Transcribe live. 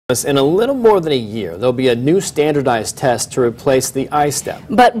In a little more than a year, there'll be a new standardized test to replace the ISTEP.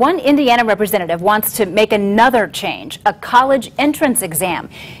 But one Indiana representative wants to make another change, a college entrance exam.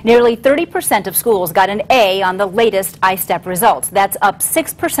 Nearly 30% of schools got an A on the latest ISTEP results. That's up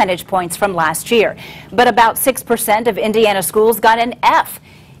 6 percentage points from last year. But about 6% of Indiana schools got an F.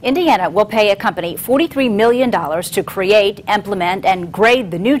 Indiana will pay a company $43 million to create, implement, and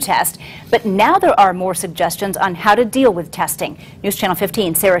grade the new test. But now there are more suggestions on how to deal with testing. News Channel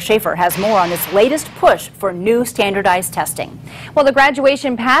 15's Sarah Schaefer has more on this latest push for new standardized testing. Well, the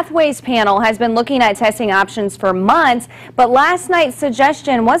Graduation Pathways panel has been looking at testing options for months, but last night's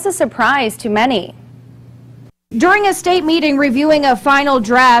suggestion was a surprise to many. During a state meeting reviewing a final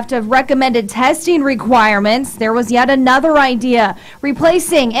draft of recommended testing requirements, there was yet another idea,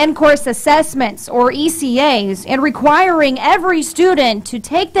 replacing in-course assessments, or ECAs, and requiring every student to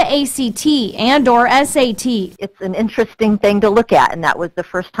take the ACT and/or SAT. It's an interesting thing to look at, and that was the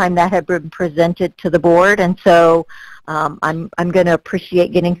first time that had been presented to the board, and so I'm going to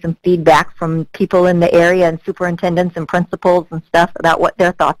appreciate getting some feedback from people in the area and superintendents and principals and stuff about what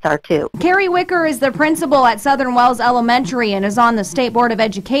their thoughts are too. Carrie Wicker is the principal at Southern Wells Elementary and is on the State Board of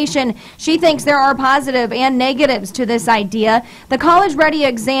Education. She thinks there are positive and negatives to this idea. The college-ready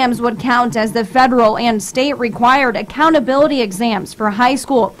exams would count as the federal and state-required accountability exams for high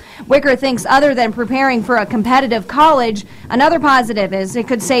school. Wicker thinks other than preparing for a competitive college, another positive is it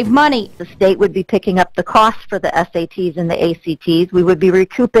could save money. The state would be picking up the cost for the SATs and the ACTs. We would be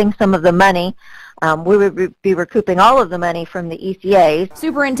recouping some of the money. We would be recouping all of the money from the ECAs.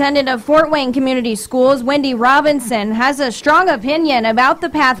 Superintendent of Fort Wayne Community Schools, Wendy Robinson, has a strong opinion about the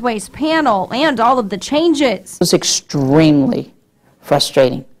Pathways panel and all of the changes. It's extremely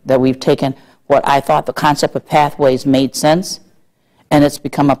frustrating that we've taken what I thought the concept of pathways made sense, and it's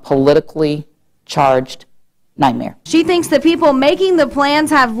become a politically charged nightmare. She thinks the people making the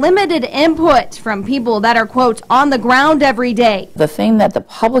plans have limited input from people that are, quote, on the ground every day. The thing that the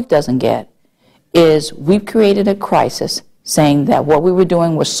public doesn't get is we've created a crisis saying that what we were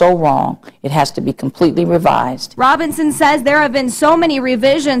doing was so wrong, it has to be completely revised. Robinson says there have been so many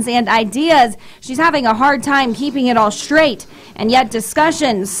revisions and ideas, she's having a hard time keeping it all straight, and yet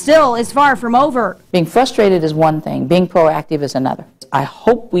discussion still is far from over. Being frustrated is one thing, being proactive is another. I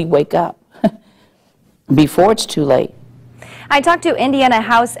hope we wake up before it's too late. I talked to Indiana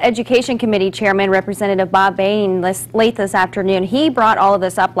House Education Committee Chairman Representative Bob Bain late this afternoon. He brought all of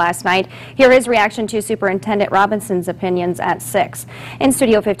this up last night. Hear his reaction to Superintendent Robinson's opinions at 6. In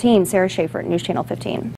Studio 15, Sarah Schaefer, News Channel 15.